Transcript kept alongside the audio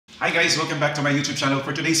Hi guys! Welcome back to my YouTube channel.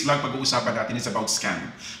 For today's vlog, pag-uusapan natin is about scam.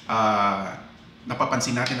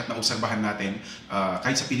 Napapansin natin at naobserbahan natin,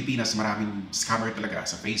 kahit sa Pilipinas, maraming scammer talaga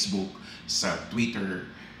sa Facebook, sa Twitter,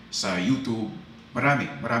 sa YouTube.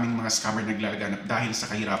 Maraming mga scammer naglalaganap dahil sa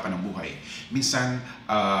kahirapan ng buhay. Minsan,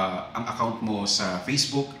 ang account mo sa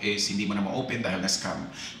Facebook is hindi mo na ma-open dahil na-scam.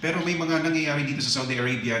 Pero may mga nangyayari dito sa Saudi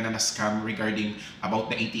Arabia na na-scam regarding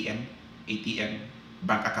about the ATM,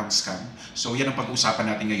 bank account scam. So yan ang pag-uusapan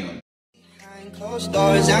natin ngayon.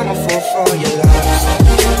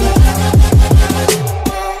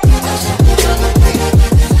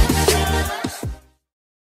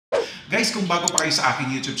 Guys, kung bago pa kayo sa aking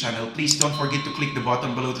YouTube channel, please don't forget to click the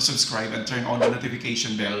button below to subscribe and turn on the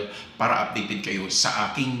notification bell para updated kayo sa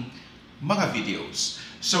aking mga videos.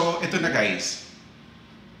 So ito na guys,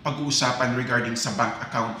 pag-uusapan regarding sa bank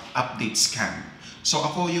account update scam. So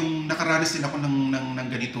ako yung nakaranas din ako ng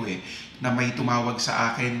ganito na may tumawag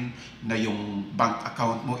sa akin na yung bank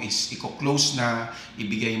account mo is i-close na,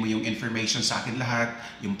 ibigay mo yung information sa akin lahat,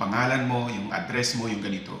 yung pangalan mo, yung address mo, yung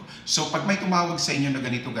ganito. So pag may tumawag sa inyo na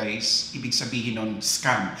ganito guys, ibig sabihin nun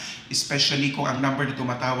scam. Especially kung ang number na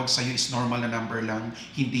tumatawag sa iyo is normal na number lang,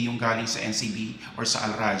 hindi yung galing sa NCB or sa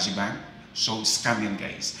Al Rajhi Bank. So, scam yan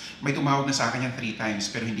guys. May tumawag na sa akin yan 3 times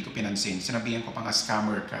pero hindi ko pinansin. Sinabihan ko pa nga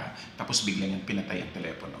scammer ka, tapos biglang yung pinatay ang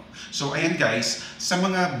telepono. So, ayan guys, sa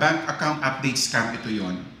mga bank account update scam, ito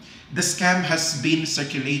yon. The scam has been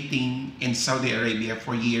circulating in Saudi Arabia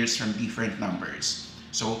for years from different numbers.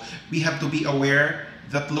 So, we have to be aware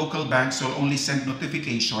that local banks will only send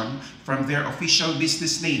notification from their official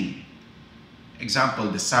business name. Example,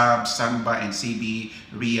 the SAB, Samba, NCB,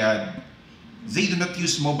 Riyadh. They do not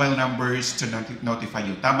use mobile numbers to notify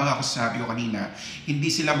you. Tama nga ako sabi ko kanina, hindi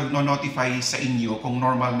sila magno-notify sa inyo kung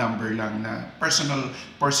normal number lang na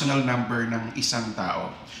personal number ng isang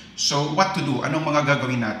tao. So what to do? Anong mga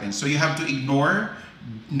gagawin natin? So you have to ignore,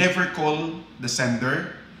 never call the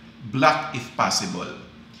sender, block if possible.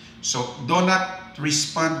 So do not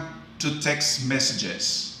respond to text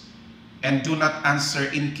messages and do not answer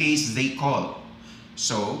in case they call.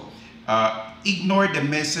 So ignore the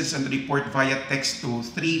message and report via text to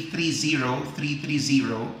 330-330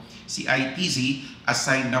 CITZ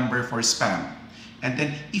assigned number for spam. And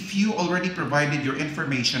then if you already provided your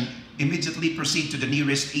information, immediately proceed to the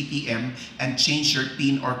nearest ATM and change your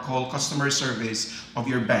PIN or call customer service of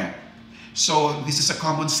your bank. So this is a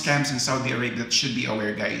common scams in Saudi Arabia that should be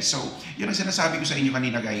aware guys. So yun ang sinasabi ko sa inyo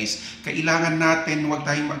kanina guys. Kailangan natin huwag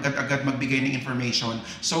tayong agad-agad magbigay ng information.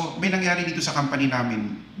 So may nangyari dito sa company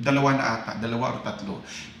namin, dalawa or tatlo.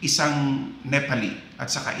 Isang Nepali at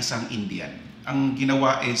saka isang Indian. Ang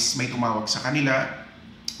ginawa is may tumawag sa kanila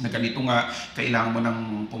na ganito nga, kailangan mo nang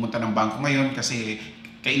pumunta ng bangko ngayon kasi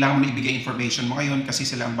kailangan mo na ibigay information mo ngayon kasi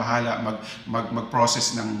sila ang bahala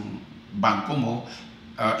mag-process ng bangko mo.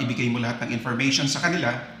 Ibigay mo lahat ng information sa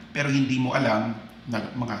kanila pero hindi mo alam na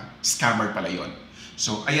mga scammer pala yon.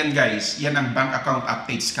 So ayan guys, yan ang bank account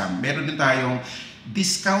update scam. Meron din tayong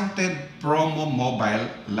discounted promo mobile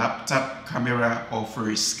laptop camera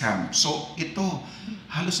offer scam. So ito,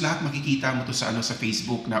 halos lahat makikita mo to sa sa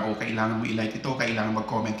Facebook na kailangan mo i-like ito, kailangan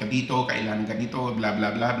mag-comment ka dito, kailangan ganito, bla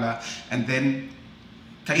bla bla bla. And then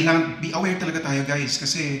kailangan be aware talaga tayo guys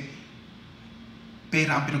kasi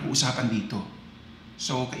pera ang pinag-uusapan dito.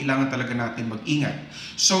 So, kailangan talaga natin mag-ingat.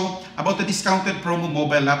 So, about the discounted promo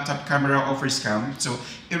mobile laptop camera offer scam. So,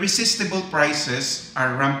 irresistible prices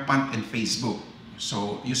are rampant in Facebook.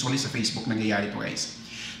 So, usually sa Facebook nangyayari ito guys.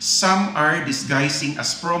 Some are disguising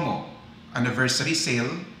as promo, anniversary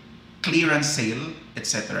sale, clearance sale,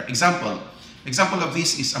 etc. Example of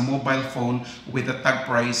this is a mobile phone with a tag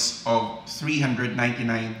price of 399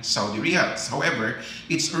 Saudi riyals. However,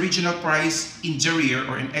 its original price in Jarir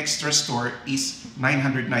or in extra store is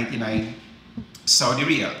 999 Saudi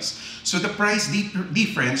riyals. So the price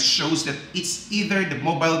difference shows that it's either the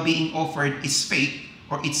mobile being offered is fake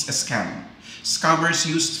or it's a scam. Scammers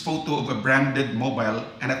used photo of a branded mobile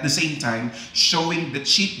and at the same time showing the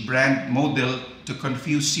cheap brand model to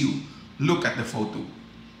confuse you. Look at the photo.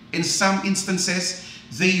 In some instances,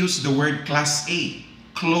 they use the word Class A,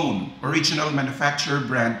 clone, original manufacturer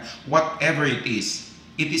brand, whatever it is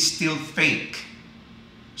still fake.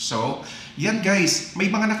 So, yan guys,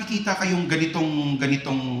 may mga nakikita kayong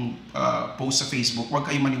ganitong post sa Facebook,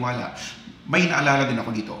 huwag kayong maniwala. May naalala din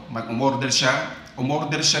ako dito, umorder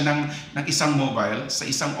siya ng isang mobile sa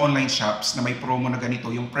isang online shops na may promo na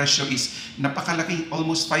ganito. Yung presyo is napakalaki,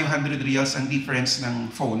 almost 500 riyals ang difference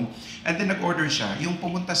ng phone. And then nag-order siya, yung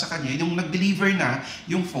pumunta sa kanya, yung nag-deliver na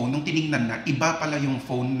yung phone, nung tiningnan na, iba pala yung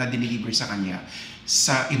phone na dineliver sa kanya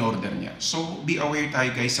sa in-order niya. So, be aware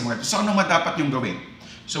tayo guys sa mga ito. So, ano dapat yung gawin?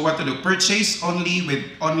 So what to do? Purchase only with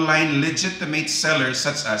online legitimate sellers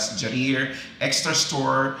such as Jarir, Extra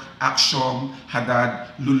Store, Axiom,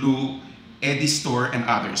 Haddad, Lulu, Eddie Store, and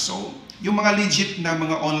others. So yung mga legit na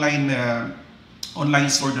mga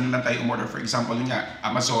online store, doon lang tayo umorder. For example, yun nga,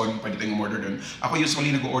 Amazon, pwede tayong umorder doon. Ako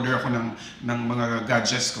usually nag-order ako ng mga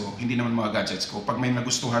gadgets ko, hindi naman mga gadgets ko. Pag may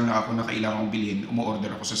nagustuhan na ako na kailangan kong bilhin,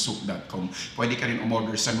 umu-order ako sa soup.com. Pwede ka rin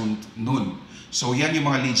umorder sa Noon. So yan yung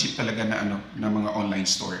mga legit talaga na mga online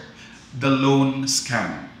store. The loan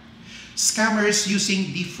scam. Scammers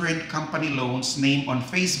using different company loans name on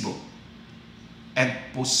Facebook and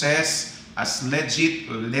possess as legit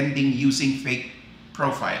lending using fake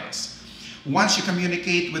profiles. Once you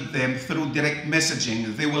communicate with them through direct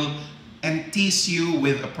messaging, they will entice you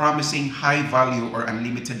with a promising high value or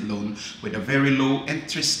unlimited loan with a very low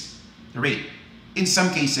interest rate. In some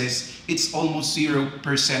cases, it's almost 0%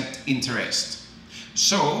 interest.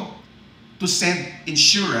 So, to send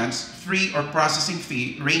insurance, free or processing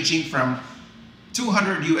fee ranging from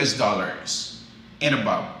 $200 and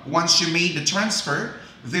above. Once you made the transfer,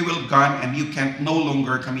 they will gone and you can no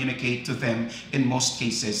longer communicate to them. In most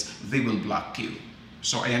cases, they will block you.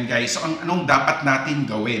 So ayan guys, so anong dapat natin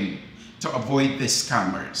gawin to avoid these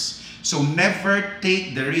scammers? So never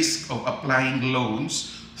take the risk of applying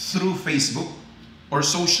loans through Facebook or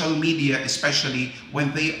social media, especially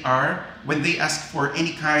when they ask for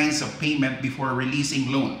any kinds of payment before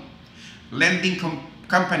releasing loan. Lending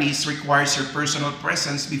companies requires your personal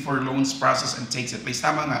presence before loans process and takes place.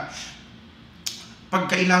 Tama nga. Pag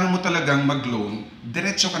kailangan mo talagang mag-loan,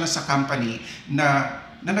 diretso ka na sa company na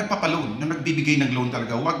nagpapaloan, na nagbibigay ng loan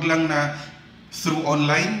talaga. Wag lang na through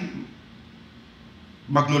online,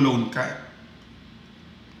 maglo-loan ka.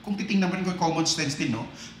 Kung titingnan mo rin ko, common sense din, no?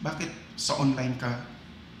 Bakit sa online ka,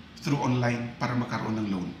 through online, para magkaroon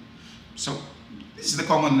ng loan? So, this is the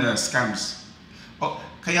common scams.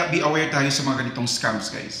 Kaya be aware tayo sa mga ganitong scams,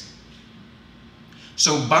 guys.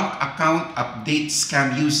 So, bank account update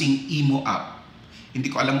scam using MO app. Hindi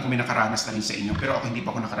ko alam kung may nakaranas na rin sa inyo, pero ako hindi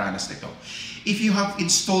pa ako nakaranas nito. If you have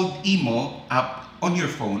installed MO app on your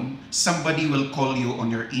phone, somebody will call you on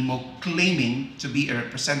your MO claiming to be a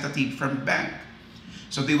representative from bank.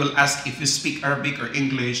 So they will ask if you speak Arabic or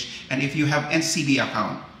English and if you have NCB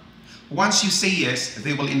account. Once you say yes,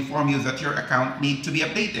 they will inform you that your account needs to be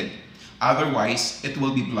updated. Otherwise, it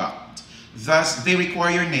will be blocked. Thus, they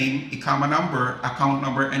require your name, ICAMA number, account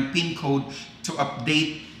number, and PIN code to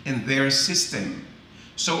update in their system.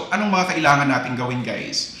 So, anong mga kailangan natin gawin,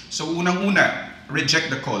 guys? So, unang-una,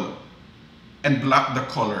 reject the call and block the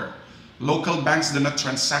caller. Local banks do not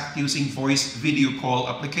transact using voice video call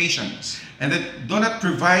applications. And then, do not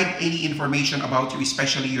provide any information about you,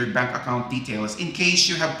 especially your bank account details. In case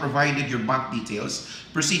you have provided your bank details,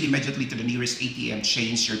 proceed immediately to the nearest ATM,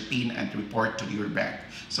 change your PIN, and report to your bank.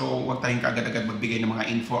 So, huwag tayong kaagad-agad magbigay ng mga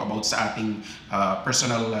info about sa ating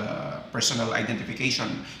personal identification.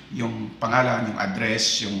 Yung pangalan, yung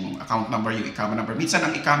address, yung account number, yung ICAMA number. Minsan,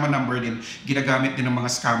 ang ICAMA number din, ginagamit din ng mga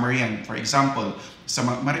scammer yan. For example,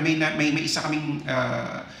 may isa kaming,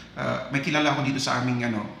 may kilala ako dito sa aming,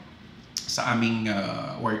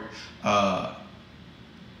 work.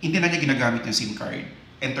 Hindi na niya ginagamit yung SIM card.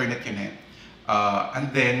 Internet yun eh. And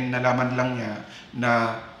then, nalaman lang niya na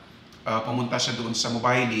pumunta siya doon sa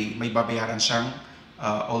mobile, may babayaran siyang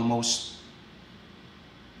almost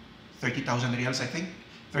 30,000 reals, I think.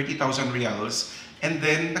 30,000 reals. And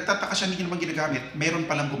then, nagtataka siya, hindi naman ginagamit. Meron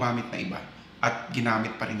palang gumamit na iba. At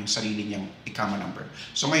ginamit pa rin yung sarili niyang ICAMA number.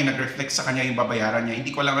 So ngayon, nag-reflect sa kanya yung babayaran niya.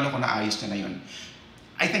 Hindi ko alam kung naayos niya na yun.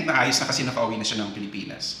 I think naayos na kasi nakauwi na siya ng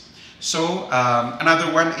Pilipinas. So,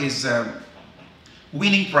 another one is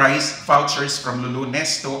winning prize vouchers from Lulu,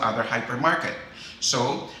 Nesto, other hypermarket.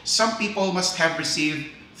 So, some people must have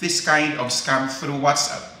received this kind of scam through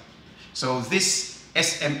WhatsApp. So, this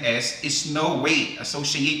SMS is no way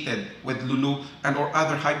associated with Lulu and or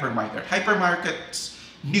other hypermarket. Hypermarkets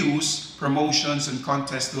news, promotions, and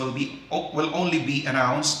contests will only be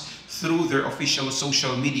announced through their official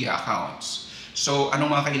social media accounts. So,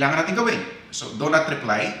 anong mga kailangan natin gawin? So, do not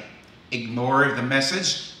reply, ignore the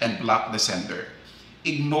message, and block the sender.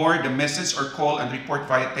 Ignore the message or call and report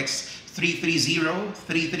via text 330-330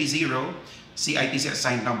 CITC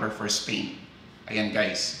assigned number for Spain. Ayan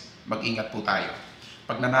guys, mag-ingat po tayo.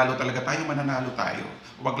 Pag nanalo talaga tayo, mananalo tayo.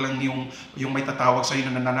 Huwag lang yung may tatawag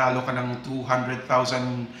sa'yo na nananalo ka ng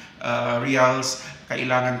 200,000 reals,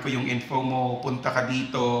 kailangan ko yung info mo, punta ka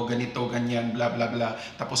dito, ganito, ganyan, bla bla bla.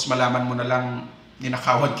 Tapos malaman mo na lang,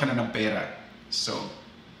 ninakawan ka na ng pera. So,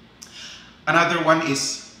 another one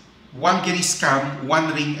is, one giri scam,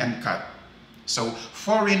 one ring and cut. So,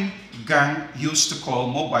 foreign gang used to call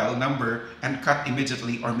mobile number and cut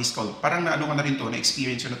immediately or miss call. Parang naano ko na rin to,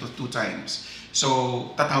 na-experience ko na to 2 times. So,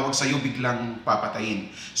 tatawag sa'yo, biglang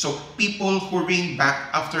papatayin. So, people who ring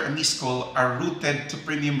back after a missed call are routed to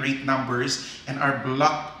premium rate numbers and are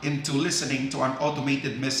blocked into listening to an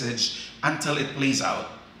automated message until it plays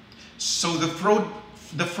out. So, the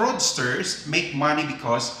fraudsters make money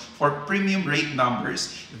because for premium rate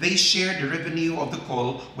numbers, they share the revenue of the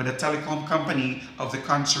call with the telecom company of the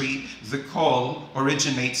country the call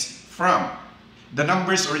originates from. The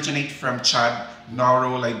numbers originate from Chad,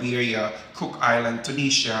 Nauru, Liberia, Cook Island,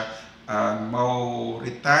 Tunisia,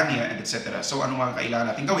 Mauritania, and etc. So ano mga kailangan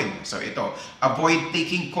natin gawin? So ito, avoid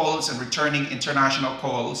taking calls and returning international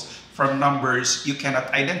calls from numbers you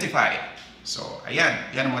cannot identify. So ayan,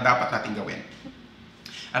 yan ang mga dapat natin gawin.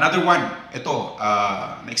 Another one, ito,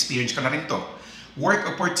 na-experience ko na rin to. Work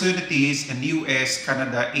opportunities in US,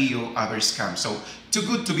 Canada, EU, other scams. So, too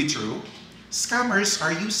good to be true, scammers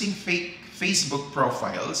are using fake Facebook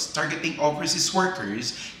profiles targeting overseas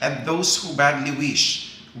workers and those who badly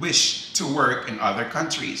wish to work in other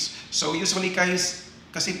countries. So, usually guys,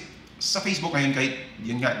 kasi sa Facebook ngayon, kahit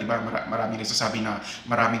yun nga, di ba, maraming nagsasabi na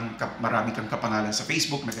marami kang kapangalan sa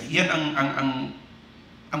Facebook. Yan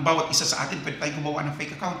ang bawat isa sa atin, pwede tayong gumawa ng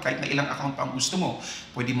fake account. Kahit na ilang account pa ang gusto mo,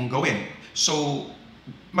 pwede mong gawin. So,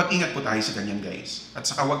 mag-ingat po tayo sa ganyan, guys. At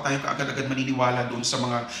saka huwag tayo kaagad-agad maniniwala doon sa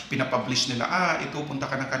mga pinapublish nila. Ito, punta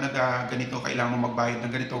ka ng Canada, ganito, kailangan mo magbayad ng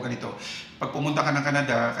ganito, ganito. Pag pumunta ka ng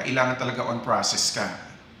Canada, kailangan talaga on process ka.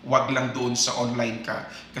 Huwag lang doon sa online ka.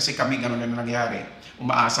 Kasi kami, gano'n na nangyari.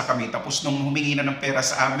 Umaasa kami. Tapos nung humingi na ng pera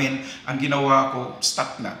sa amin, ang ginawa ko,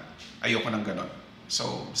 stop na. Ayoko ng gano'n.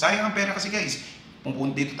 So, sayang ang pera kasi, guys.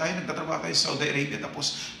 Pupunta dito tayo, nagtatrabaho tayo sa Saudi Arabia,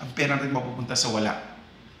 tapos ang pera rin mapupunta sa wala.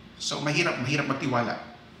 So, mahirap magtiwala.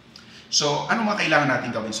 So, ano mga kailangan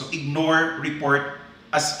natin gawin? So, ignore, report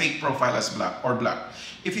as fake profile as block.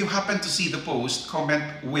 If you happen to see the post, comment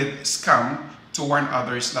with scam to warn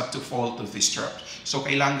others not to fall to this trap. So,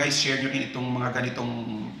 kailangan guys, share nyo rin itong mga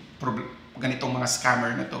ganitong mga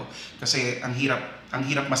scammer na to. Kasi ang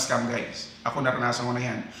hirap ma-scam guys. Ako naranasan ko na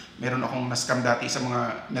yan. Meron akong na-scam dati sa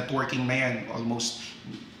mga networking na yan. Almost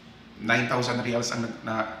 9,000 reals ang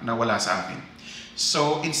nawala sa akin.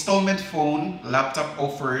 So, installment phone, laptop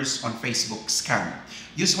offers on Facebook scam.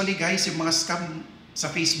 Usually guys, yung mga scam sa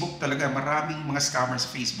Facebook talaga, maraming mga scammers sa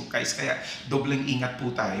Facebook guys. Kaya dobleng ingat po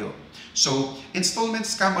tayo. So, installment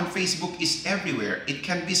scam on Facebook is everywhere. It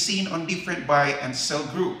can be seen on different buy and sell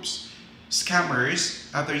groups. Scammers,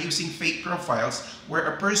 they're using fake profiles where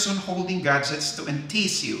a person holding gadgets to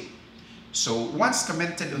entice you. So once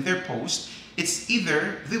commented on their post, it's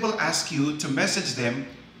either they will ask you to message them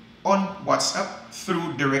on WhatsApp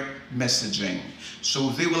through direct messaging.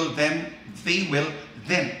 So they will then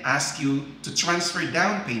ask you to transfer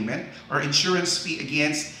down payment or insurance fee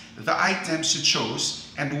against the items you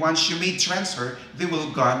chose, and once you made transfer, they will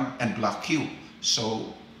gone and block you.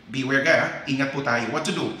 So beware ka, ingat po tayo. What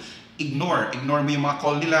to do? Ignore mo yung mga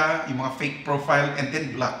call nila, yung mga fake profile, and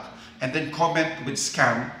then block. And then comment with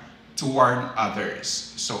scam to warn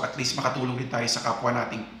others. So at least makatulong din tayo sa kapwa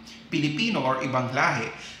nating Pilipino or ibang lahi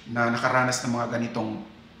na nakaranas ng mga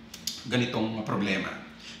ganitong problema.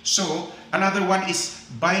 So another one is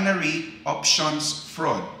binary options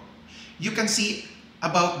fraud. You can see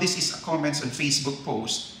about this is comments on Facebook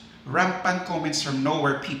post. Rampant comments from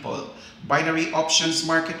nowhere people. Binary options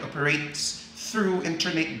market operates through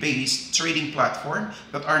internet-based trading platform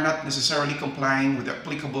that are not necessarily complying with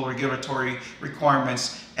applicable regulatory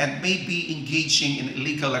requirements and may be engaging in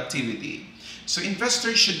illegal activity. So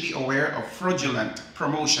investors should be aware of fraudulent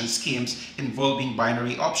promotion schemes involving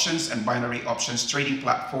binary options and binary options trading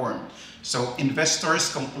platform. So investors'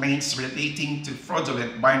 complaints relating to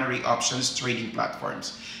fraudulent binary options trading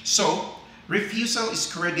platforms. So refusal is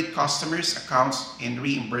credit customers' accounts and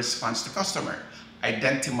reimburse funds to customer.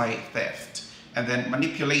 Identify theft. And then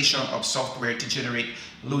manipulation of software to generate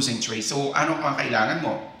losing trades. So ano ang kailangan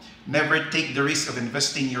mo? Never take the risk of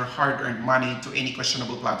investing your hard-earned money to any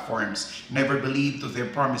questionable platforms. Never believe to their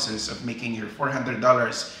promises of making your $400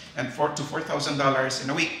 and $4,000 to $4,000 in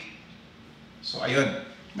a week. So ayun,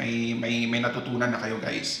 may natutunan na kayo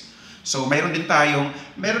guys. So meron din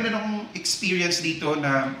akong experience dito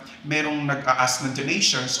na merong nag-a-ask ng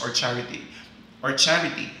donations or charity.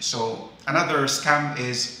 So another scam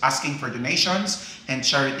is asking for donations and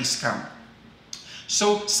charity scam.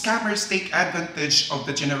 So scammers take advantage of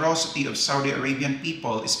the generosity of Saudi Arabian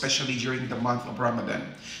people, especially during the month of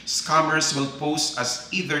Ramadan. Scammers will pose as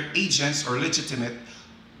either agents or legitimate,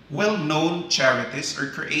 well-known charities or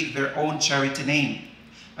create their own charity name.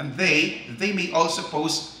 And they may also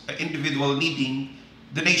pose individual needing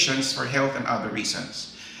donations for health and other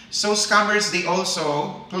reasons. So scammers, they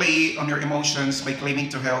also play on your emotions by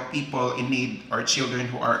claiming to help people in need or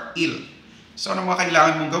children who are ill. So ano mga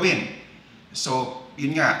kailangan mong gawin? So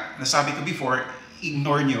yun nga, nasabi ko before,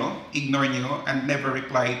 ignore nyo, and never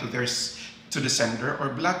reply to the sender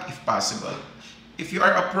or block if possible. If you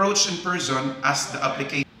are approached in person, ask the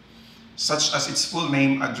application, such as its full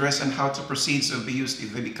name, address, and how to proceed will be used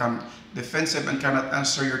if they become defensive and cannot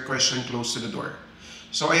answer your question close to the door.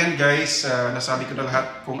 So ayan guys, nasabi ko na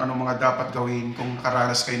lahat kung anong mga dapat gawin kung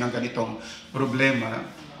nakaranas kayo ng ganitong problema.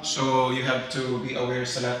 So you have to be aware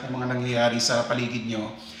sa lahat ng mga nangyayari sa paligid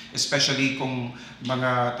nyo. Especially kung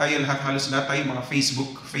halos lahat tayo mga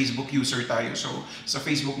Facebook user tayo. So sa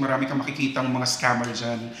Facebook marami kang makikitang mga scammer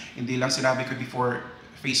dyan. Hindi lang sinabi ko before,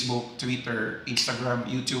 Facebook, Twitter, Instagram,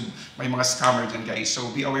 YouTube, may mga scammer dyan guys.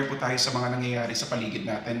 So be aware po tayo sa mga nangyayari sa paligid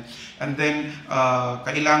natin. And then,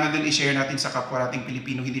 kailangan din i-share natin sa kapwa nating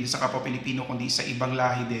Pilipino, hindi sa kapwa Pilipino, kundi sa ibang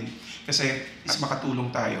lahi din. Kasi is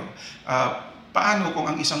makatulong tayo. Paano kung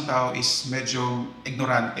ang isang tao is medyo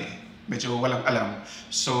ignorante, medyo walang alam?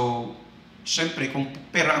 So, syempre, kung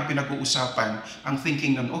pera ang pinag-uusapan, ang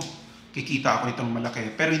thinking nun, kikita ako nitong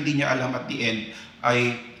malaki. Pero hindi niya alam at the end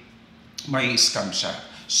ay may scam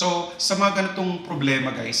siya. So, sa mga ganitong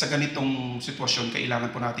problema guys, sa ganitong sitwasyon,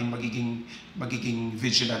 kailangan po natin magiging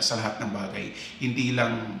vigilant sa lahat ng bagay. Hindi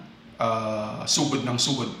lang sugod ng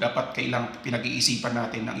sugod. Dapat kailangan pinag-iisipan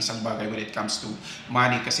natin ng isang bagay when it comes to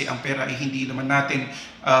money. Kasi ang pera ay hindi naman natin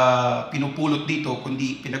pinupulot dito,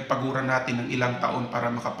 kundi pinagpaguran natin ng ilang taon para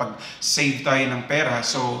makapag-save tayo ng pera.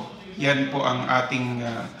 So, yan po ang ating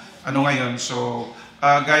ngayon. So,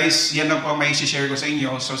 guys, yan lang po ang may share ko sa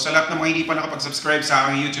inyo. So sa lahat ng mga hindi pa nakapag-subscribe sa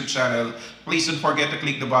aking YouTube channel, please don't forget to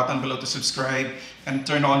click the button below to subscribe and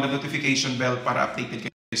turn on the notification bell para updated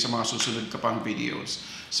kayo sa mga susunod ka pang videos.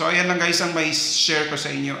 So ayan lang guys ang may share ko sa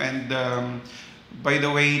inyo. And by the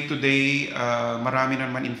way, today marami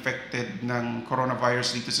naman infected ng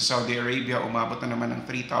coronavirus dito sa Saudi Arabia. Umabot na naman ng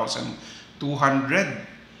 3,200.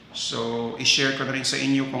 So i-share ko na rin sa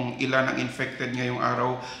inyo kung ilan ang infected ngayong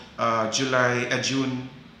araw. June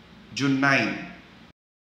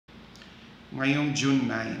 9. Ngayong June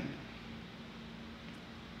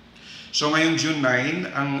 9. So ngayong June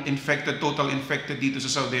 9, ang total infected dito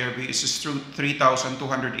sa Saudi Arabia is 3,288.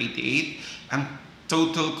 Ang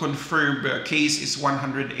total confirmed case is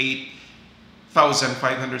 108,571.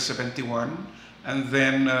 And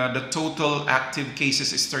then the total active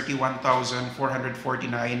cases is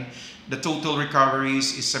 31,449. The total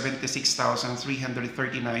recoveries is 76,339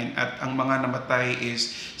 at ang mga namatay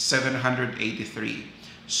is 783.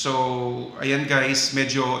 So, ayan guys,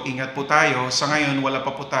 medyo ingat po tayo. Sa ngayon, wala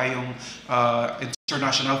pa po tayong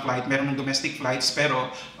international flight. Meron ng domestic flights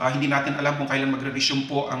pero hindi natin alam kung kailan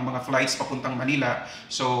magre-resume po ang mga flights papuntang Manila.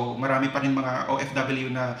 So, marami pa rin mga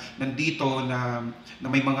OFW na nandito na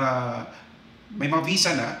may mga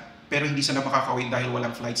visa na pero hindi sila makakauwi dahil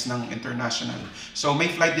walang flights ng international. So may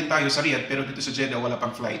flight din tayo sa Riyadh pero dito sa Jeddah wala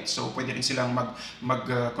pang flight. So pwede rin silang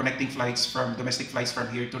connecting flights domestic flights from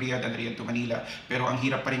here to Riyadh and Riyadh to Manila. Pero ang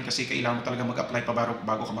hirap pa rin kasi kailangan mo talaga mag-apply pa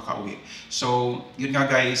bago ka makauwi. So yun nga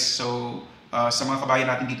guys. So sa mga kabayan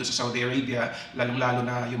natin dito sa Saudi Arabia, lalong-lalo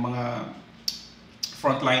na yung mga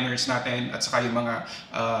frontliners natin at saka yung mga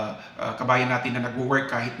kabayan natin na nagwo-work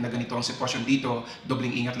kahit na ganito ang sitwasyon dito,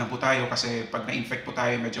 dobling ingat lang po tayo kasi pag na-infect po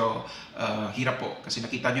tayo medyo hirap po. Kasi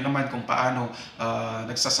nakita nyo naman kung paano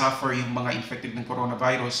nagsasuffer yung mga infected ng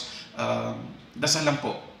coronavirus. Dasal lang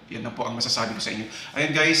po. Yan na po ang masasabi ko sa inyo.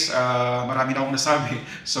 Ayun guys, marami na akong nasabi.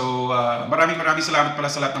 So maraming salamat pala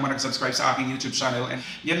sa lahat naman nag-subscribe sa aking YouTube channel. And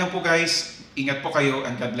yan lang po guys, ingat po kayo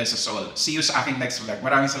and God bless us all. See you sa aking next vlog.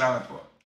 Maraming salamat po.